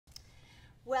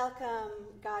Welcome,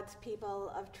 God's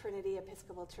people of Trinity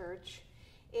Episcopal Church.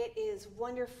 It is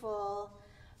wonderful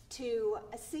to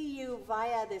see you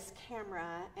via this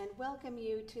camera and welcome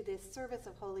you to this service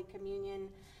of Holy Communion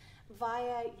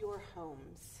via your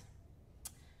homes.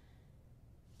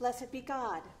 Blessed be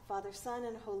God, Father, Son,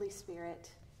 and Holy Spirit.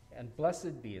 And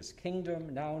blessed be his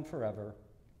kingdom, now and forever.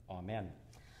 Amen.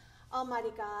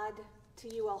 Almighty God,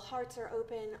 to you all hearts are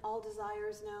open, all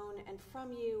desires known, and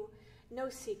from you no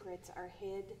secrets are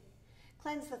hid.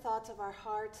 Cleanse the thoughts of our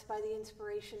hearts by the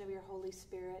inspiration of your Holy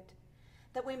Spirit,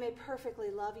 that we may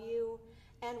perfectly love you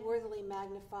and worthily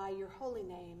magnify your holy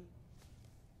name.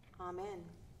 Amen.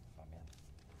 Amen.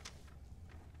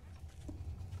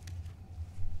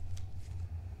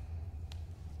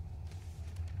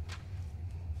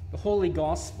 The Holy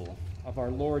Gospel of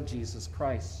our Lord Jesus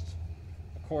Christ,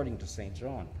 according to St.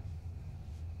 John.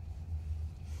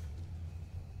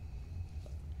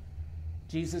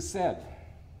 Jesus said,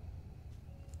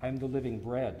 I am the living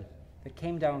bread that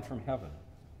came down from heaven.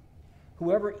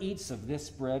 Whoever eats of this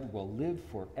bread will live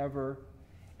forever,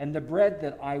 and the bread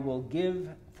that I will give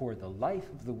for the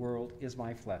life of the world is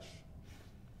my flesh.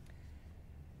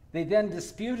 They then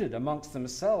disputed amongst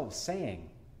themselves, saying,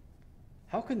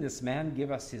 how can this man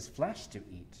give us his flesh to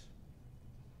eat?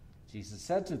 Jesus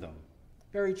said to them,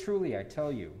 very truly I tell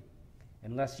you,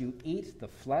 unless you eat the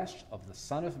flesh of the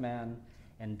Son of Man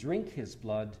and drink his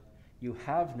blood, you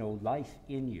have no life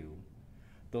in you.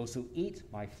 Those who eat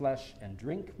my flesh and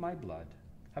drink my blood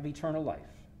have eternal life,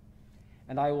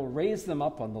 and I will raise them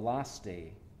up on the last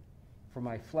day. For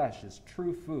my flesh is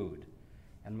true food,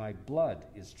 and my blood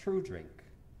is true drink.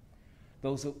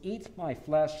 Those who eat my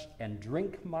flesh and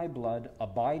drink my blood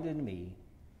abide in me,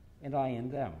 and I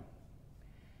in them.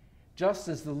 Just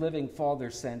as the living Father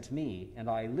sent me, and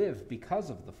I live because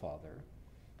of the Father,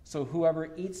 so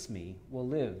whoever eats me will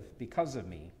live because of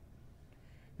me.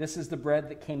 This is the bread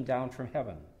that came down from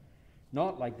heaven,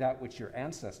 not like that which your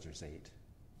ancestors ate,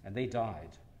 and they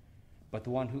died. But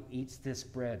the one who eats this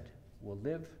bread will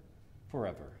live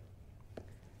forever.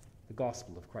 The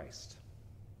Gospel of Christ.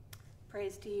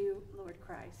 Praise to you, Lord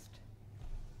Christ.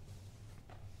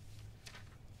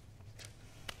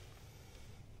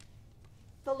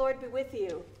 The Lord be with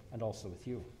you. And also with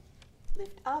you.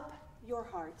 Lift up your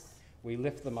hearts. We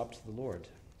lift them up to the Lord.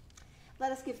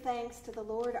 Let us give thanks to the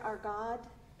Lord our God.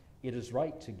 It is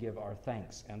right to give our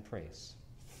thanks and praise.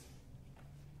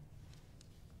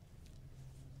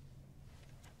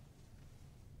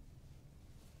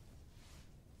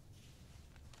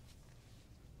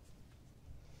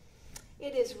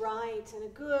 It is right and a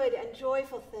good and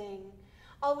joyful thing,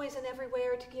 always and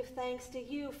everywhere, to give thanks to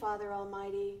you, Father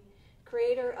Almighty,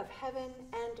 Creator of heaven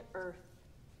and earth.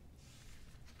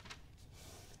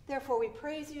 Therefore we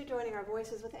praise you, joining our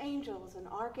voices with angels and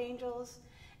archangels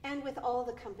and with all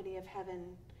the company of heaven,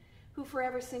 who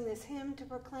forever sing this hymn to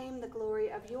proclaim the glory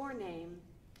of your name.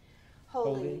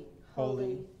 Holy,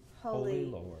 holy, holy,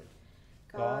 Lord,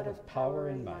 God of power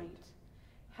and might.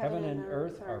 Heaven and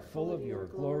earth are full of your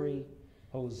glory.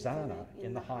 Hosanna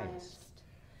in the highest.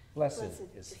 Blessed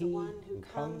is he who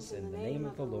comes in the name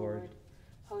of the Lord.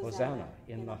 Hosanna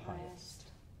in the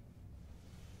highest.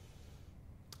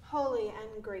 Holy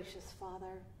and gracious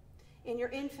Father, in your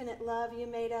infinite love you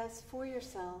made us for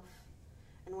yourself,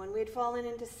 and when we had fallen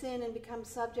into sin and become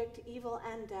subject to evil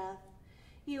and death,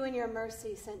 you in your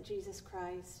mercy sent Jesus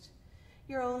Christ,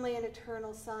 your only and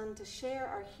eternal Son, to share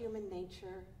our human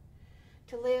nature,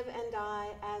 to live and die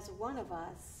as one of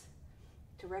us,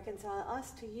 to reconcile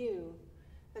us to you,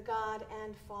 the God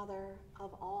and Father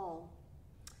of all.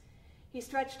 He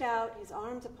stretched out his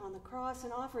arms upon the cross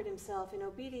and offered himself in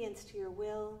obedience to your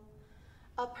will,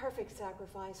 a perfect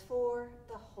sacrifice for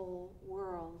the whole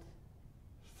world.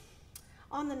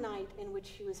 On the night in which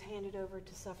he was handed over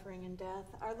to suffering and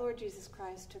death, our Lord Jesus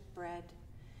Christ took bread,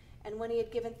 and when he had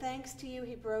given thanks to you,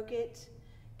 he broke it,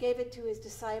 gave it to his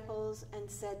disciples, and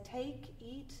said, take,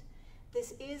 eat,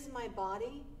 this is my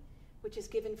body, which is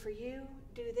given for you.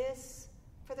 Do this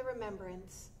for the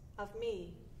remembrance of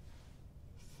me.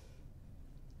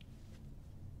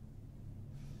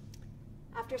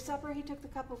 After supper, he took the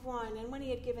cup of wine, and when he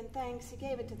had given thanks, he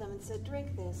gave it to them and said,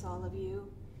 drink this, all of you.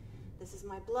 This is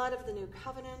my blood of the new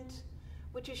covenant,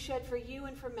 which is shed for you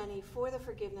and for many for the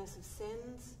forgiveness of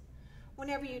sins.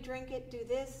 Whenever you drink it, do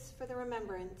this for the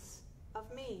remembrance of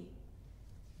me.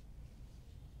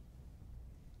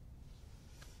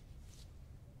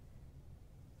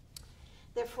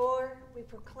 Therefore, we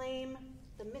proclaim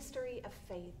the mystery of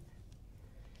faith.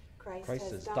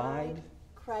 Christ has died.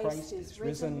 Christ is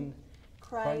risen.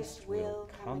 Christ will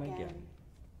come again.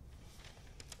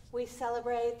 We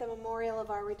celebrate the memorial of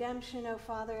our redemption, O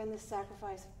Father, in this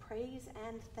sacrifice of praise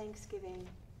and thanksgiving.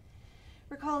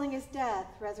 Recalling his death,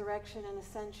 resurrection, and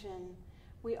ascension,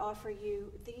 we offer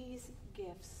you these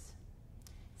gifts.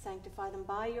 Sanctify them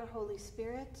by your Holy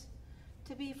Spirit,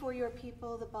 to be for your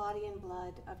people the body and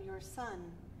blood of your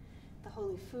Son, the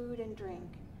holy food and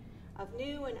drink of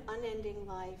new and unending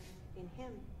life in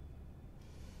him.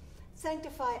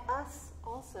 Sanctify us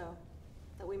also,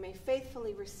 that we may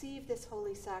faithfully receive this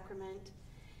holy sacrament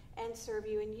and serve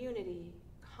you in unity,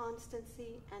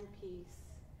 constancy, and peace.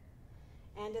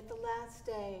 And at the last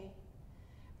day,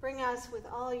 bring us with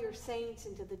all your saints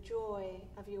into the joy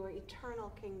of your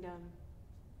eternal kingdom.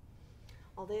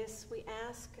 All this we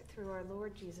ask through our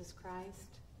Lord Jesus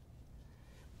Christ.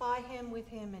 By him, with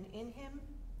him, and in him,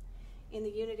 in the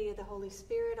unity of the Holy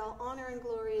Spirit, all honor and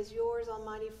glory is yours,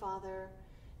 Almighty Father,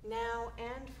 now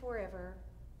and forever.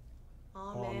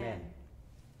 Amen. Amen.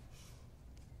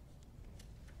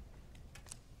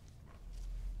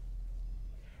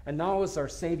 And now, as our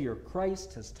Savior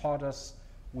Christ has taught us,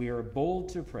 we are bold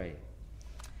to pray.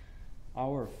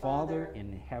 Our Father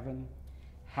in heaven,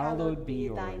 hallowed be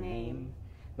your name.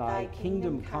 Thy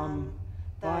kingdom come,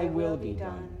 thy will be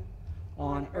done,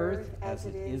 on earth as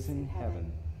it is in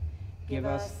heaven. Give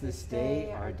us this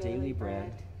day our daily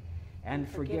bread, and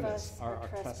forgive us our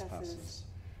trespasses,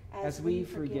 as we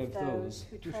forgive those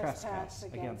who trespass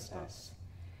against us.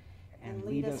 And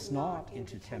lead us not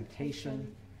into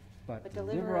temptation, but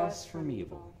deliver us from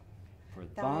evil. For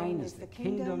thine is the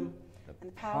kingdom, the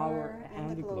power,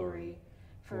 and the glory,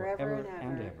 forever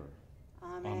and ever.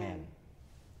 Amen.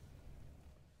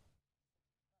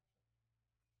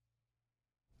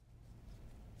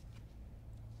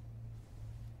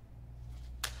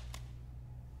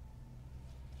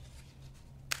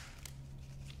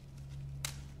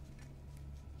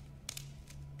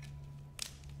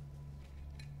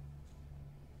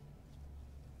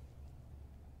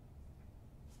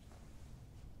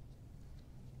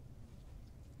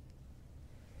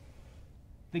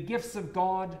 The gifts of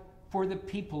God for the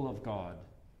people of God.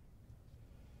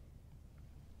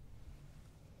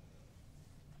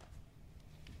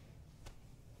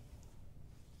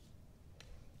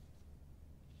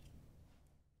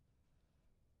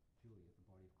 Julia, the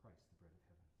body of Christ, the bread of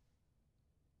heaven.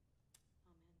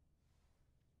 Amen.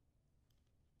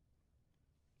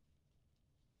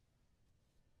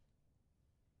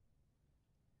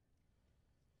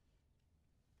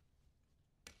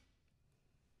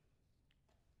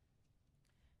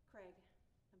 Craig,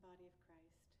 the body of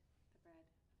Christ, the bread of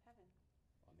heaven.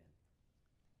 Amen.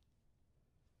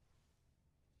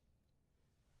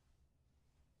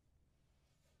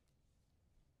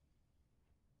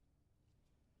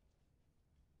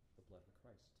 The blood of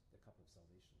Christ, the cup of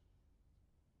salvation.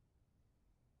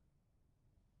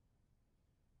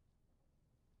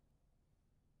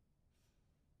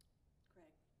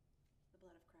 Craig, the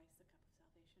blood of Christ, the cup of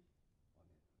salvation.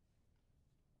 Amen.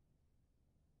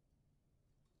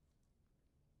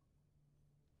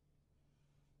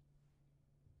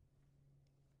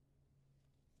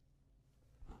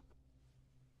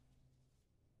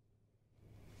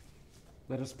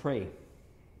 Let us pray.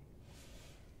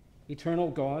 Eternal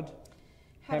God,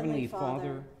 Heavenly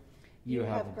Father, you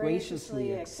have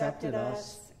graciously accepted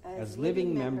us as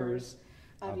living members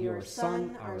of your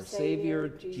Son, our Savior,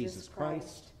 Jesus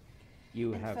Christ.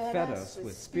 You have fed us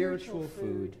with spiritual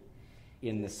food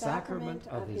in the sacrament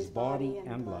of his body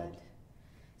and blood.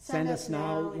 Send us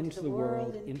now into the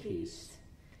world in peace,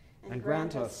 and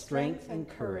grant us strength and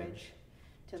courage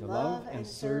to love and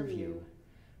serve you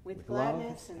with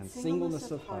gladness and singleness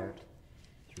of heart,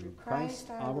 through Christ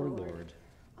our Lord.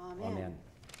 Amen.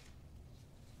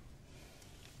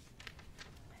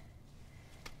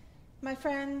 My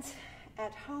friends,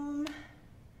 at home,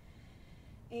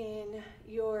 in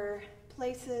your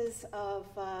places of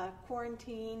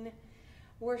quarantine,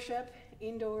 worship,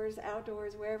 indoors,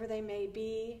 outdoors, wherever they may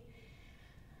be,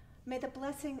 may the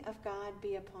blessing of God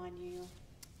be upon you.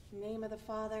 In the name of the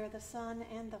Father, the Son,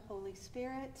 and the Holy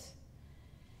Spirit.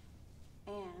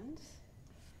 And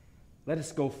let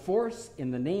us go forth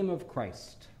in the name of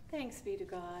Christ. Thanks be to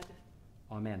God.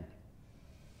 Amen.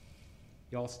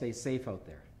 You all stay safe out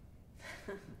there.